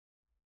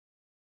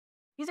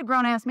 He's a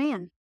grown-ass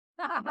man.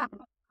 I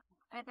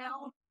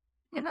know.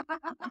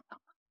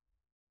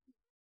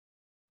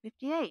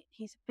 58.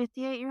 He's a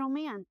 58-year-old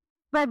man.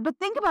 But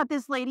think about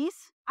this,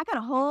 ladies. I got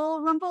a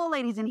whole room full of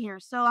ladies in here,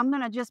 so I'm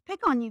going to just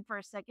pick on you for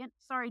a second.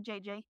 Sorry,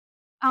 JJ.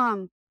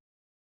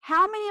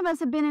 How many of us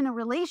have been in a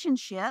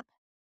relationship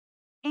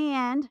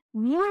and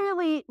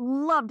really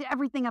loved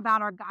everything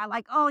about our guy?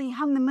 Like, oh, he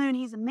hung the moon,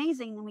 he's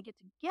amazing. And then we get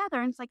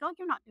together and it's like, oh,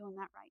 you're not doing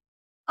that right.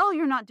 Oh,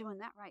 you're not doing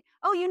that right.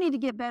 Oh, you need to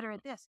get better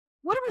at this.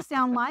 What do we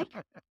sound like?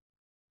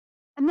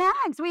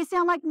 Nags. We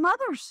sound like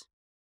mothers.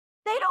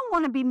 They don't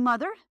want to be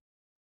mothered,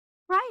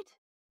 right?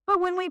 But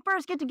when we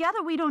first get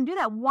together, we don't do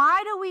that.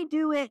 Why do we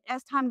do it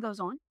as time goes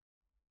on?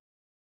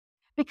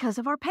 Because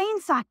of our pain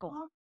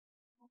cycle.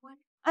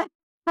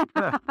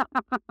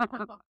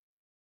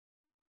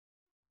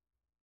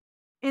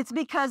 It's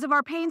because of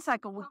our pain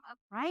cycle,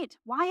 right?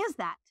 Why is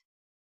that?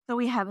 So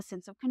we have a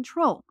sense of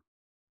control.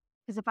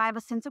 Because if I have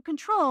a sense of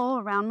control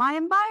around my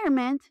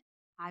environment,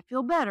 I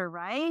feel better,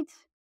 right?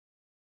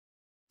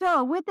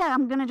 So with that,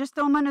 I'm going to just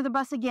throw him under the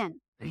bus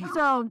again.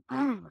 So,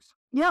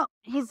 yep,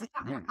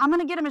 I'm going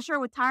to get him a shirt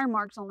with tire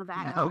marks on the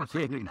back. No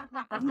kidding.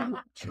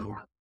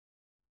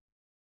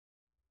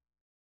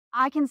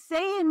 I can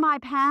say in my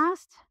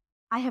past,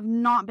 I have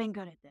not been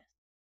good at this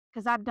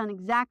because I've done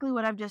exactly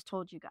what I've just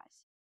told you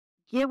guys.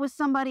 Get with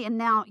somebody and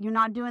now you're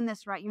not doing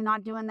this right. You're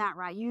not doing that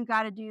right. You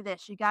got to do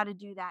this. You got to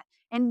do that.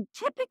 And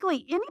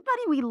typically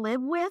anybody we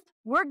live with,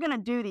 we're going to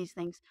do these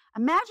things.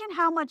 Imagine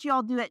how much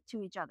y'all do it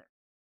to each other.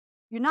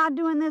 You're not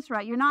doing this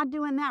right. You're not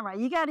doing that right.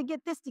 You got to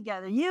get this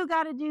together. You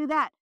got to do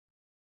that.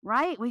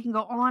 Right? We can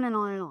go on and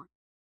on and on.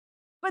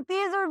 But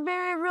these are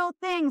very real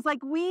things. Like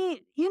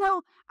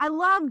I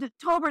loved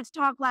Tolbert's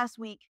talk last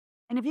week.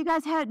 And if you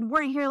guys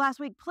weren't here last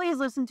week, please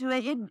listen to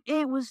it.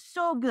 It was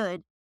so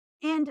good.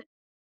 And,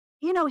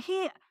 we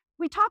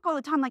talk all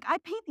the time, like I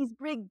paint these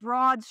big,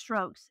 broad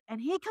strokes.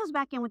 And he comes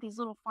back in with these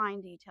little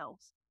fine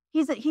details.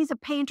 He's a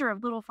painter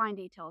of little fine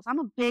details. I'm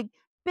a big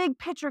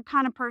picture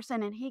kind of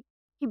person. And he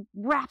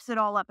wraps it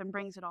all up and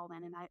brings it all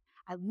in. And I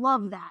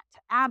love that.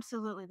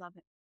 Absolutely love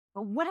it.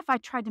 But what if I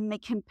tried to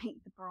make him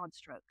paint the broad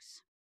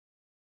strokes?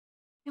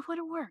 It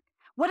wouldn't work.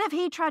 What if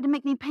he tried to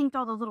make me paint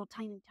all the little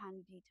tiny,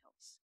 tiny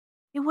details?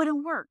 It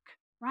wouldn't work,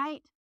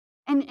 right?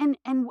 And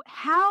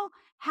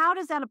how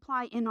does that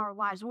apply in our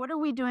lives? What are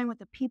we doing with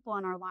the people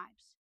in our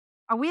lives?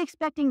 Are we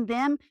expecting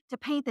them to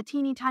paint the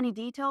teeny tiny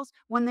details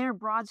when they're a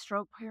broad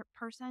stroke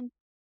person?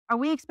 Are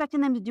we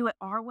expecting them to do it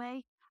our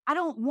way? I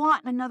don't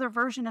want another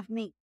version of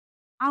me.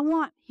 I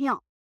want him.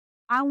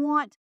 I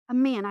want a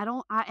man.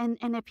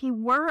 And if he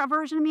were a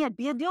version of me, I'd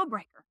be a deal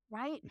breaker,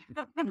 right?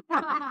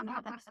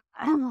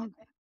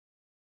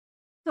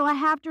 So I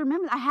have to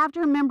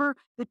remember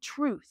the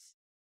truth.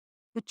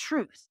 The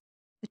truth.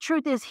 The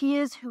truth is he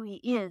is who he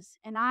is.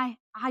 And I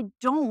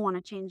don't want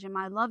to change him.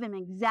 I love him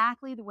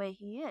exactly the way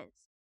he is.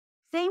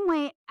 Same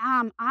way,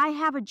 I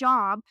have a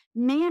job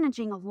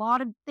managing a lot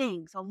of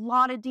things, a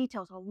lot of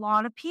details, a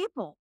lot of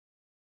people.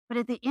 But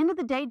at the end of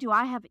the day, do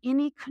I have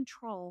any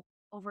control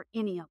over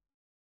any of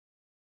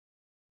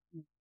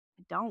them?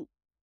 I don't.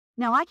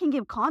 Now I can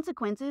give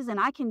consequences and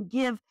I can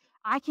give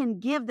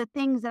the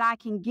things that I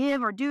can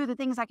give or do the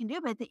things I can do.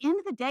 But at the end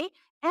of the day,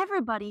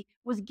 everybody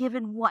was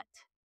given what?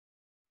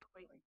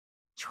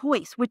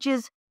 Choice, which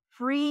is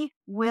free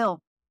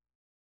will.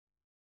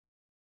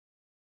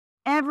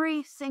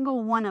 Every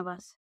single one of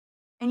us.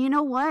 And you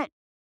know what?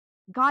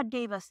 God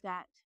gave us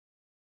that.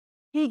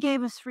 He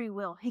gave us free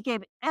will. He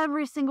gave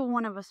every single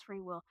one of us free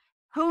will.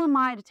 Who am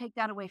I to take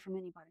that away from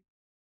anybody?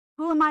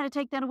 Who am I to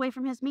take that away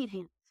from his meat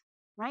hands?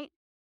 Right?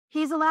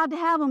 He's allowed to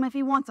have them if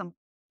he wants them.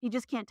 He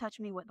just can't touch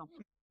me with them.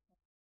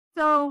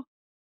 So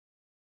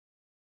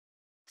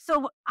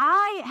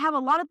I have a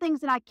lot of things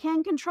that I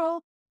can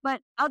control,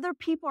 but other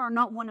people are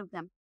not one of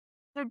them.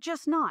 They're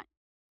just not.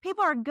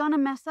 People are gonna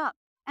mess up.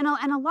 And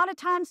a lot of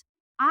times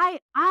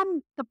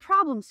I'm the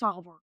problem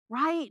solver,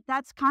 right?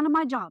 That's kind of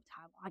my job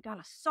title. I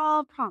gotta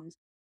solve problems.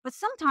 But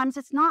sometimes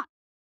it's not.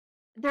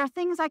 There are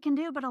things I can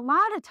do, but a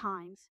lot of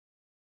times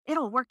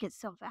it'll work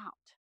itself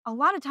out. A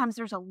lot of times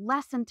there's a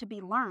lesson to be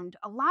learned.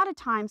 A lot of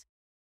times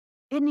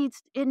it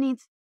needs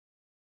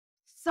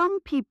some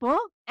people,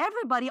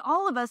 everybody,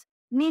 all of us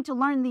need to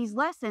learn these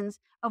lessons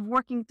of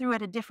working through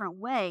it a different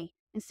way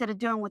instead of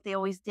doing what they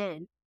always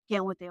did,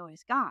 getting what they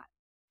always got.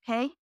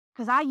 Okay?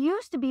 Because I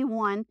used to be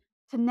one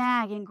to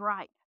nag and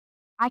gripe.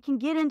 I can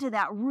get into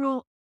that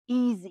real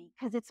easy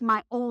because it's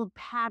my old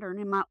pattern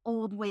and my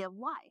old way of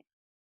life.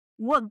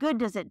 What good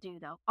does it do,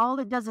 though? All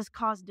it does is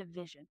cause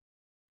division.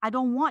 I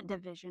don't want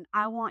division.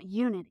 I want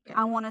unity.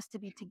 I want us to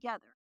be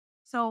together.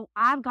 So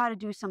I've got to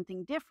do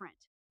something different,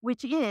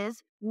 which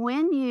is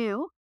when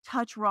you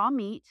touch raw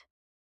meat,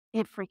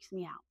 it freaks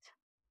me out.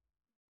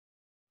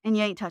 And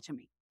you ain't touching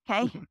me,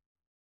 okay?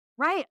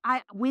 Right?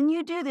 When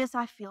you do this,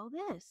 I feel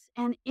this.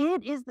 And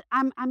it is,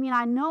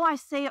 I know I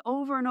say it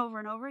over and over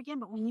and over again,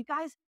 but when you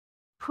guys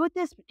put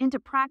this into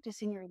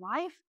practice in your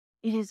life,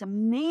 it is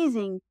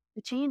amazing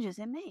the changes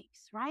it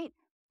makes, right?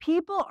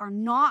 People are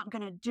not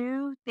going to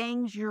do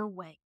things your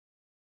way.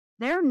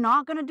 They're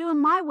not going to do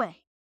them my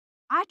way.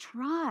 I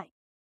try.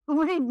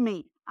 Believe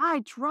me, I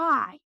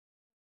try.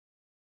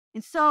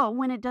 And so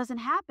when it doesn't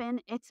happen,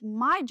 it's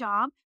my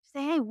job to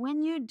say, hey,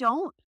 when you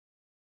don't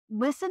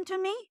listen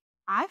to me,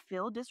 I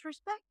feel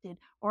disrespected,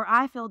 or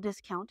I feel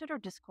discounted or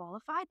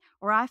disqualified,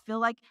 or I feel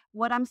like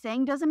what I'm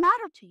saying doesn't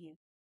matter to you.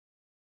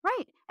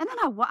 Right. And then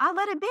I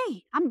let it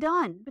be. I'm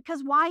done.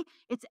 Because why?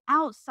 It's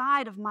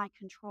outside of my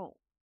control.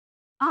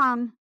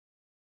 Some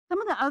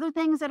of the other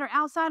things that are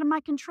outside of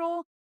my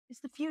control is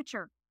the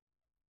future.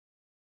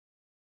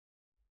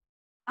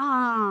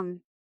 How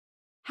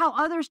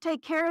others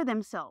take care of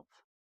themselves.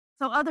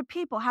 So other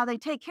people, how they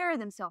take care of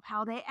themselves,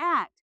 how they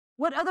act,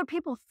 what other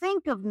people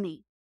think of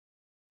me.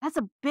 That's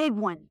a big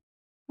one.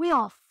 We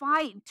all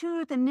fight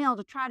tooth and nail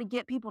to try to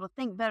get people to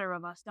think better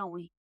of us, don't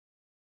we?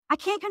 I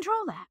can't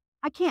control that.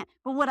 I can't.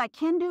 But what I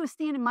can do is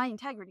stand in my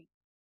integrity,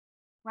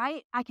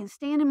 right? I can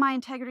stand in my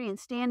integrity and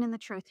stand in the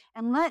truth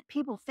and let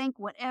people think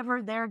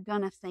whatever they're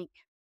going to think.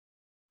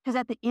 Because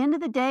at the end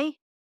of the day,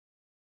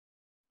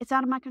 it's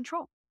out of my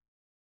control.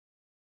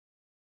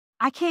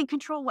 I can't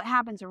control what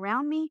happens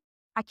around me.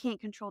 I can't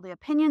control the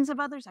opinions of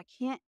others. I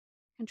can't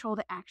control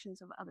the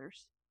actions of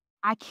others.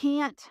 I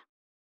can't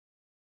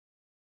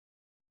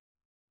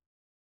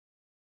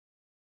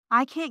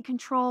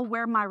control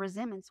where my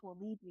resentments will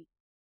lead me.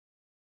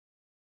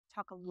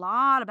 Talk a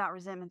lot about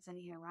resentments in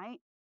here, right?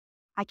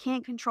 I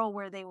can't control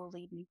where they will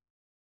lead me.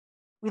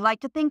 We like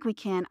to think we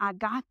can. I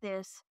got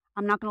this.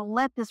 I'm not going to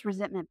let this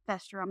resentment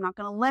fester. I'm not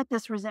going to let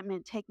this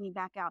resentment take me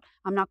back out.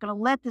 I'm not going to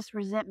let this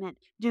resentment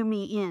do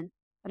me in.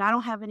 But I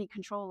don't have any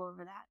control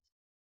over that.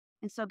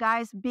 And so,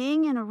 guys,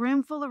 being in a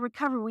room full of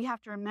recovery, we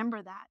have to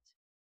remember that.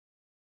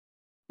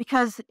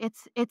 Because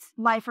it's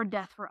life or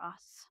death for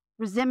us.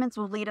 Resentments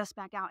will lead us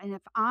back out. And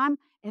if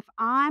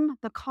I'm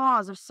the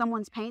cause of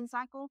someone's pain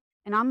cycle,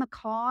 and I'm the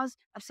cause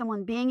of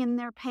someone being in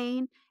their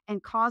pain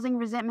and causing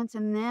resentments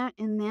in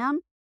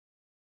them,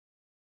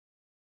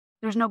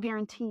 there's no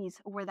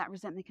guarantees of where that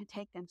resentment can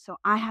take them. So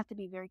I have to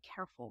be very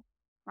careful,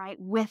 right,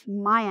 with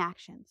my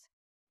actions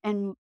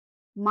and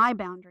my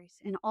boundaries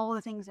and all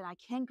the things that I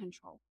can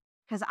control.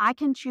 Because I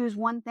can choose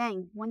one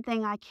thing. One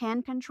thing I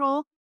can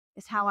control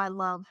is how I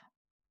love.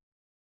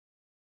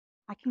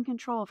 I can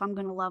control if I'm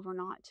going to love or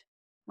not,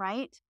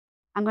 right?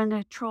 I'm going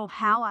to control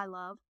how I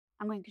love.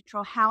 I'm going to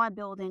control how I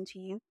build into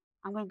you.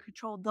 I'm going to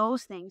control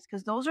those things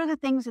because those are the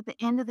things at the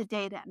end of the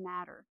day that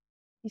matter.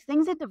 These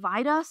things that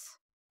divide us,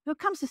 who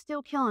comes to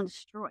steal, kill, and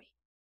destroy?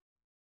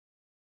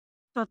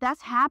 So if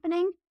that's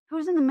happening,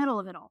 who's in the middle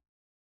of it all?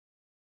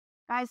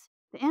 Guys,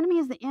 the enemy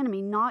is the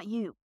enemy, not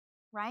you,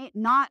 right?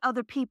 Not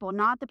other people,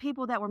 not the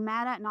people that we're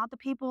mad at, not the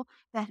people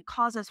that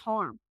cause us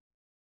harm.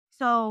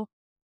 So,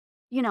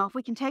 if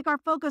we can take our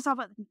focus off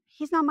of,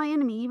 he's not my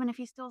enemy, even if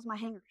he steals my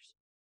hangers,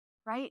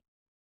 right?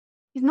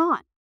 He's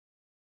not.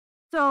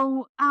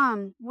 So,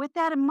 with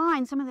that in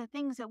mind, some of the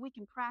things that we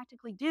can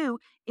practically do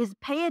is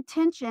pay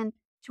attention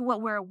to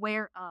what we're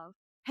aware of.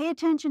 Pay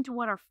attention to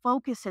what our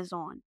focus is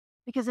on.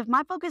 Because if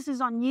my focus is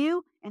on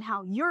you and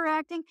how you're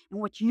acting and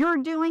what you're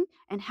doing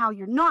and how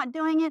you're not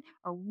doing it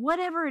or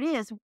whatever it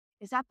is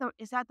that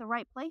the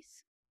right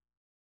place?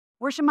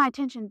 Where should my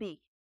attention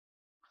be?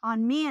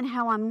 On me and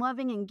how I'm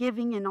loving and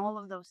giving and all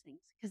of those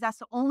things. Because that's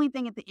the only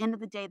thing at the end of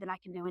the day that I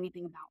can do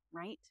anything about,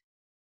 right?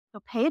 So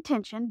pay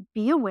attention,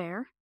 be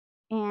aware,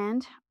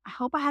 and I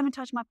hope I haven't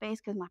touched my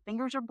face because my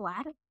fingers are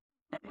black.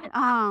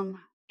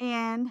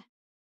 And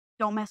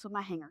don't mess with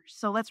my hangers.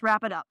 So let's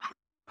wrap it up.